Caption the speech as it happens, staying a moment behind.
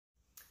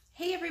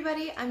Hey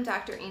everybody, I'm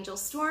Dr. Angel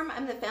Storm.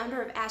 I'm the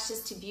founder of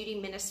Ashes to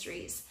Beauty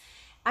Ministries.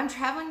 I'm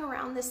traveling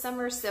around this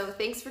summer, so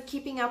thanks for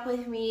keeping up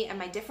with me and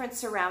my different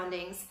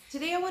surroundings.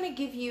 Today I want to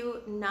give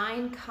you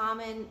 9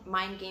 common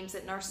mind games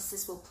that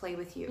narcissists will play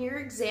with you. You're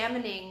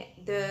examining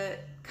the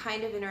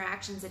kind of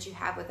interactions that you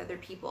have with other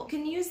people. You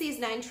can use these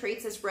 9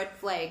 traits as red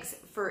flags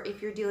for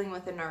if you're dealing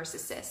with a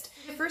narcissist.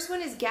 The first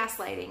one is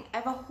gaslighting. I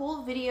have a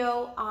whole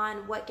video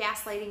on what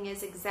gaslighting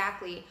is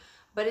exactly,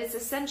 but it's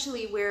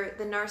essentially where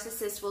the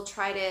narcissist will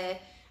try to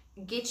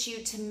get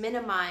you to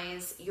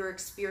minimize your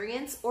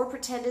experience or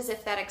pretend as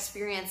if that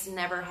experience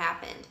never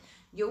happened.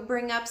 You'll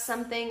bring up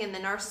something and the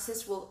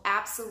narcissist will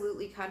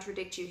absolutely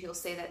contradict you. He'll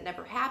say that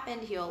never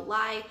happened, he'll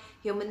lie,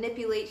 he'll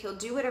manipulate, he'll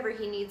do whatever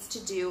he needs to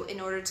do in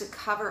order to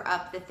cover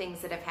up the things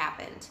that have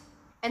happened.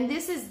 And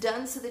this is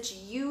done so that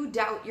you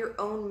doubt your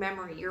own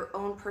memory, your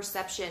own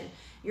perception,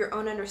 your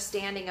own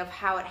understanding of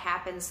how it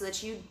happened, so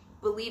that you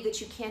believe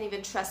that you can't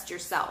even trust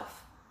yourself.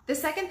 The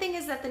second thing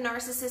is that the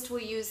narcissist will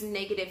use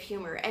negative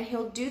humor, and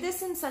he'll do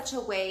this in such a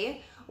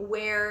way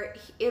where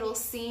it'll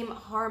seem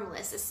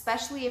harmless,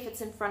 especially if it's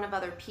in front of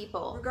other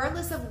people.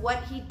 Regardless of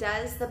what he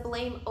does, the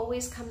blame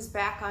always comes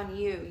back on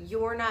you.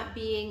 You're not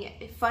being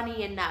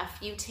funny enough,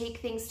 you take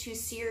things too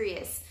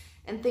serious,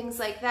 and things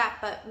like that.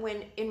 But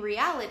when in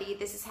reality,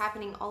 this is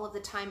happening all of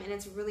the time and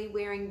it's really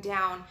wearing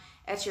down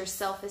at your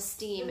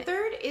self-esteem. The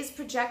third is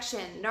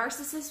projection.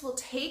 Narcissists will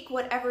take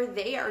whatever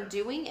they are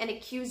doing and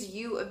accuse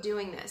you of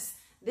doing this.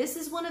 This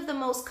is one of the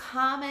most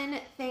common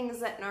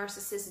things that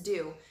narcissists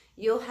do.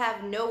 You'll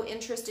have no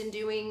interest in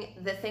doing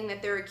the thing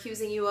that they're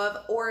accusing you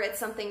of, or it's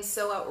something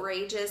so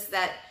outrageous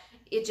that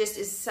it just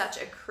is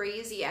such a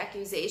crazy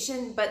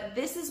accusation. But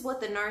this is what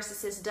the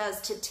narcissist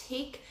does to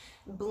take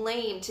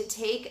blame, to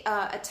take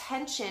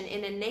attention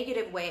in a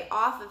negative way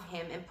off of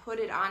him and put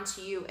it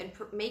onto you and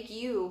make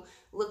you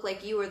look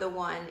like you are the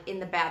one in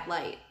the bad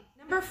light.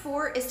 Number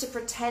 4 is to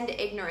pretend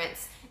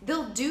ignorance.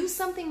 They'll do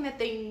something that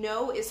they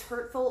know is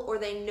hurtful or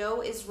they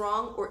know is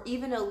wrong or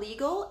even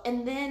illegal,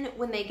 and then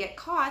when they get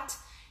caught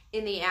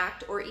in the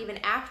act or even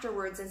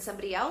afterwards and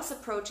somebody else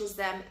approaches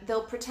them,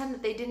 they'll pretend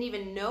that they didn't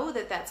even know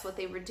that that's what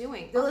they were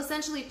doing. They'll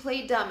essentially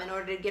play dumb in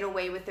order to get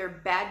away with their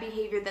bad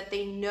behavior that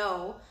they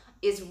know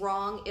is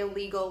wrong,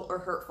 illegal, or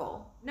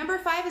hurtful. Number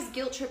 5 is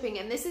guilt tripping,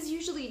 and this is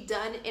usually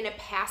done in a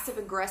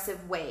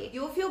passive-aggressive way.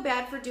 You'll feel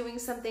bad for doing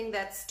something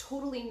that's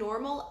totally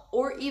normal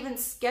or even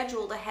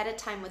scheduled ahead of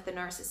time with the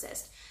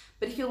narcissist.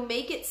 But he'll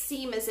make it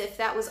seem as if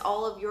that was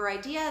all of your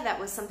idea, that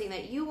was something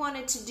that you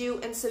wanted to do,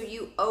 and so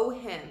you owe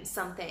him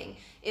something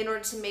in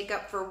order to make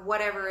up for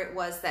whatever it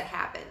was that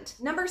happened.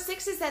 Number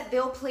 6 is that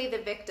they'll play the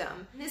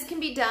victim. This can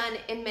be done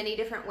in many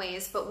different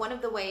ways, but one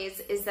of the ways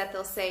is that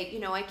they'll say,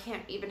 you know, I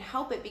can't even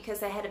help it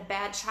because I had a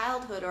bad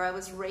childhood, or I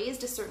was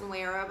raised a certain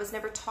way, or I was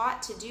never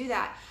taught to do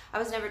that. I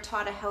was never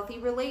taught a healthy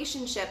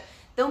relationship.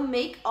 They'll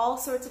make all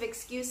sorts of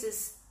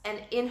excuses and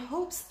in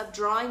hopes of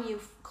drawing you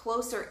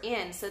closer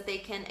in so that they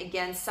can,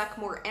 again, suck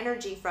more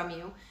energy from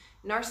you.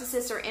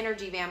 Narcissists are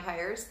energy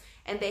vampires,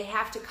 and they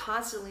have to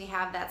constantly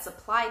have that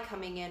supply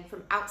coming in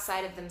from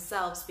outside of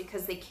themselves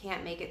because they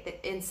can't make it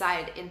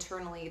inside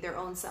internally, their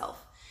own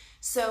self.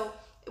 So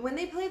when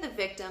they play the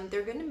victim,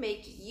 they're going to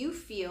make you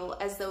feel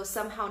as though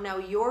somehow now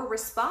you're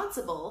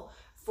responsible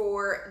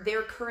for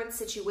their current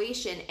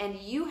situation, and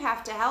you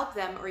have to help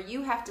them, or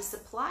you have to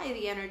supply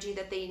the energy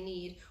that they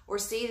need, or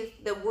say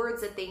the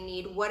words that they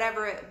need,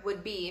 whatever it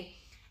would be,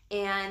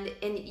 and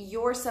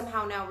you're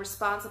somehow now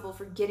responsible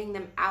for getting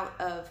them out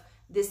of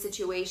this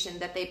situation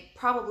that they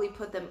probably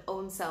put them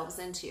own selves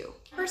into.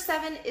 Number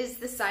 7 is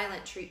the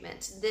silent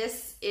treatment.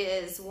 This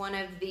is one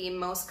of the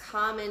most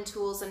common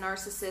tools a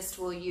narcissist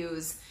will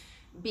use,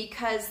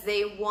 because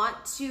they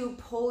want to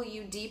pull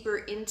you deeper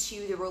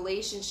into the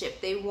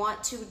relationship. They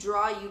want to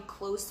draw you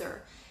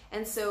closer.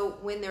 And so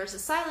when there's a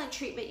silent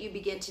treatment, you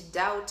begin to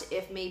doubt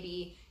if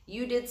maybe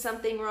you did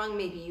something wrong,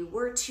 maybe you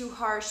were too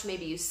harsh,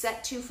 maybe you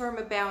set too firm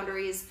of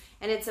boundaries,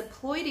 and it's a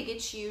ploy to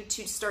get you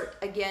to start,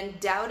 again,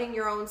 doubting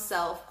your own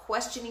self,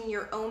 questioning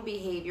your own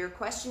behavior,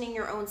 questioning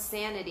your own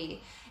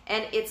sanity.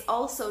 And it's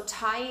also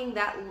tying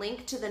that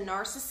link to the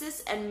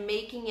narcissist and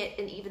making it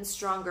an even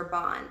stronger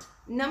bond.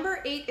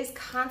 Number 8 is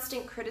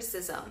constant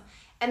criticism.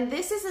 And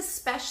this is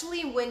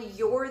especially when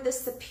you're the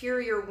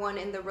superior one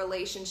in the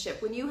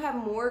relationship, when you have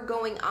more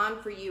going on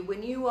for you,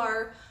 when you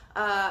are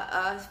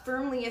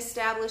firmly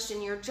established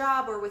in your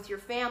job or with your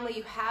family,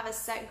 you have a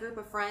set group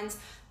of friends.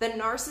 The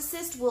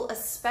narcissist will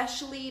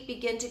especially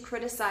begin to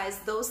criticize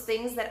those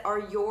things that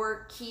are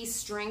your key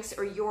strengths,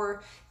 or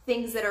your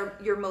things that are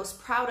you're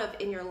most proud of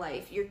in your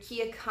life, your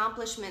key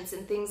accomplishments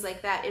and things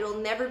like that. It'll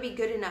never be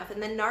good enough.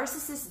 And the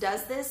narcissist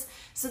does this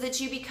so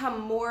that you become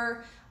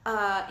more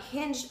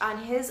hinged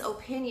on his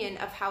opinion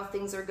of how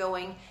things are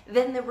going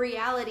than the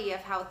reality of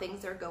how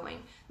things are going.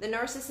 The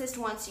narcissist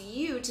wants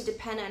you to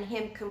depend on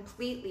him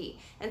completely,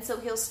 and so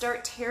he'll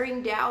start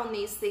tearing down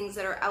these things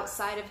that are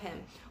outside of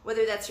him,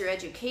 whether that's your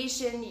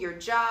education, your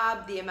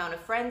job, the amount of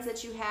friends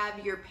that you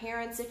have, your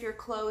parents if you're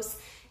close.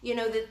 you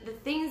know, the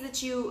things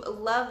that you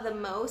love the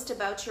most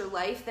about your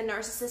life, the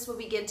narcissist will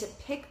begin to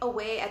pick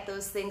away at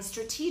those things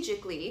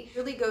strategically. It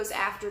really goes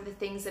after the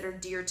things that are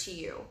dear to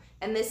you.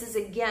 And this is,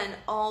 again,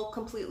 all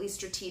completely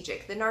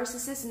strategic. The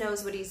narcissist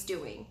knows what he's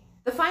doing.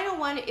 The final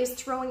one is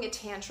throwing a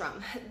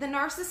tantrum. The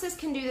narcissist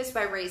can do this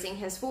by raising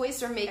his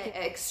voice or making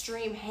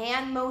extreme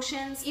hand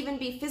motions, even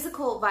be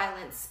physical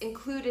violence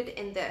included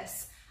in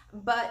this.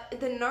 But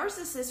the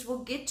narcissist will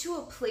get to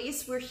a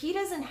place where he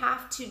doesn't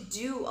have to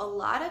do a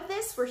lot of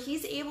this, where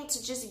he's able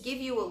to just give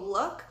you a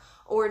look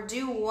or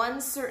do one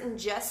certain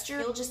gesture.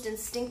 You'll just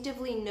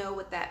instinctively know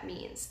what that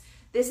means.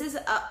 This is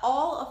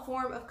all a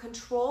form of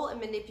control and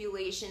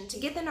manipulation to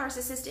get the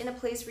narcissist in a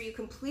place where you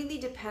completely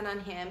depend on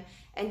him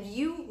and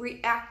you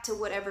react to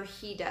whatever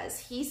he does.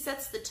 He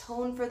sets the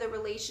tone for the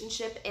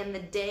relationship and the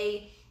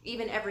day,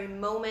 even every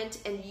moment,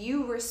 and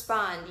you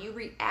respond, you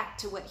react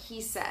to what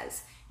he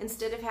says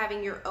instead of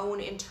having your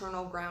own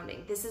internal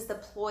grounding. This is the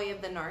ploy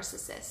of the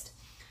narcissist.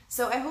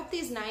 So I hope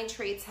these 9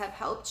 traits have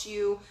helped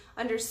you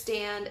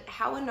understand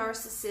how a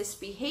narcissist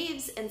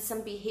behaves and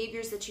some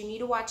behaviors that you need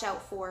to watch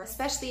out for,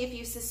 especially if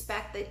you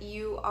suspect that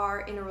you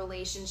are in a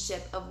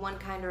relationship of one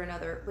kind or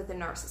another with a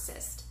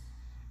narcissist.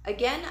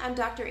 Again, I'm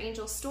Dr.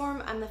 Angel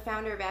Storm. I'm the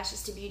founder of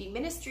Ashes to Beauty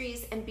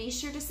Ministries, and be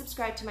sure to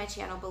subscribe to my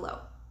channel below.